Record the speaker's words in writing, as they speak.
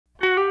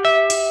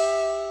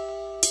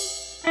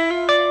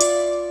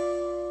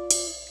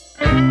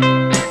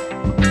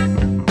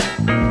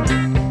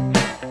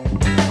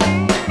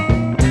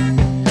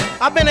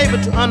I've been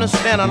able to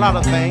understand a lot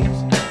of things,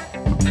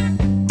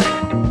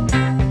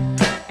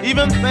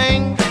 even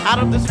things out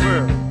of this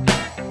world.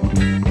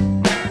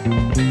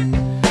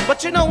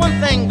 But you know one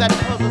thing that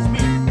puzzles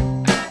me?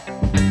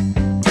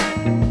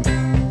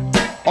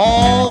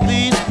 All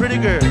these pretty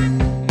girls,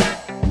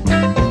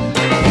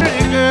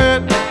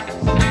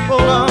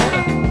 hold on,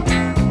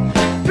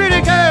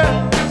 pretty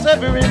girls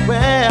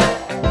everywhere.